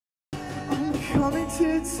Coming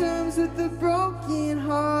to terms with the broken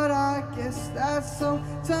heart. I guess that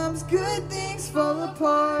sometimes good things fall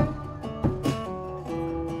apart.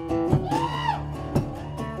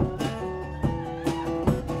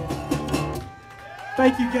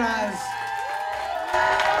 Thank you guys.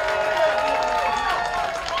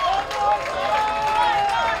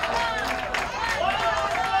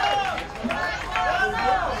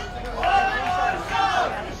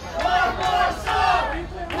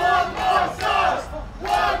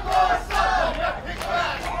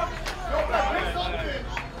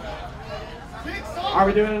 Are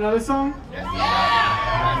we doing another song? Yeah.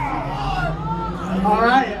 All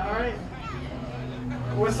right, all right.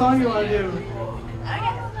 What song do you want to do?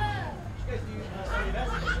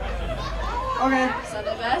 Okay.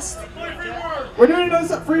 Sunday best. We're doing another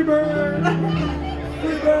song. Free bird.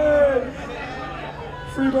 Free bird.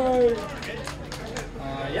 Free bird.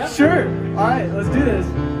 Yeah. Sure. All right, let's do this.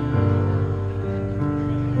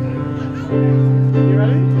 You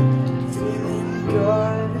ready? Feeling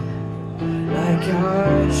good. Like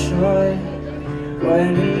I should.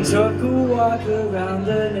 Went and took a walk around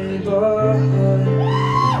the neighborhood.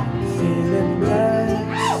 Feeling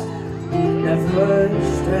blessed, never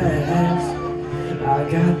stressed. I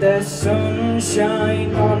got that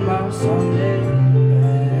sunshine on my Sunday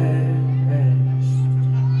best.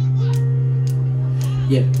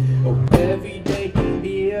 Yeah. Oh, every day can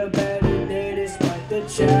be a better day despite the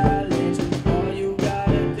challenge. All you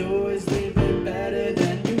gotta do is leave it better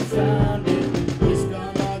than you found it. It's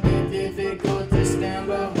gonna get difficult to stand,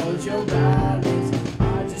 but hold your balance.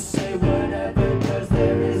 I just say whatever, cause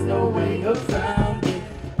there is no way around it.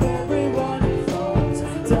 Everyone falls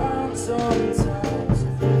down sometimes.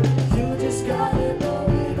 You just gotta know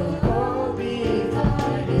it'll all be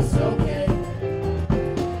fine. It's okay.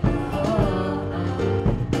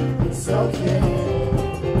 It's okay.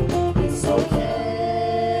 It's okay.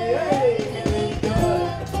 Feeling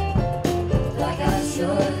good, like I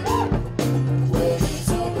should.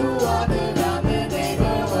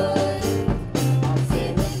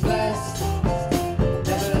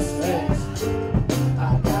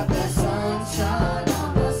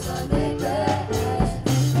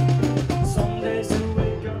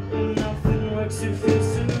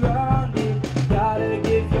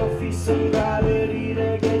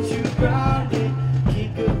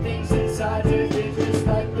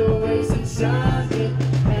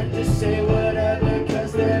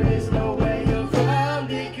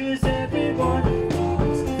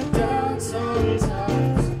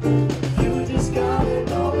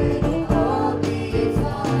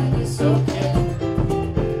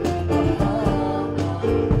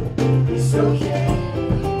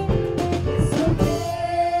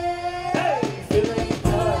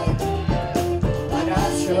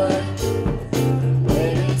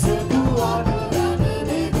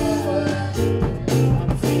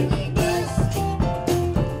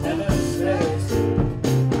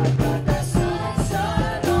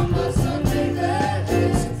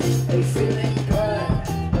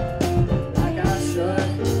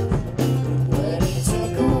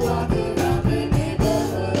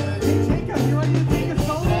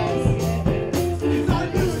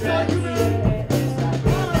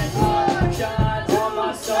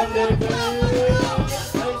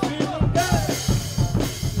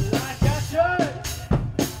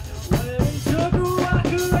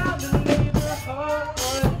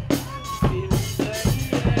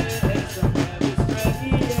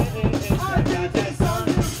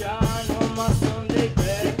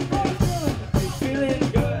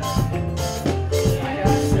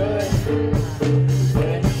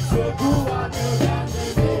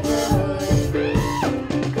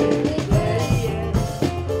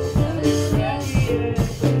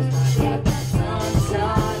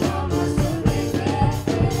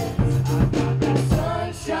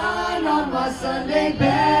 Sunday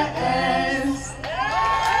best.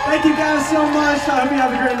 Thank you guys so much. I hope you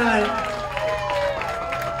have a great night.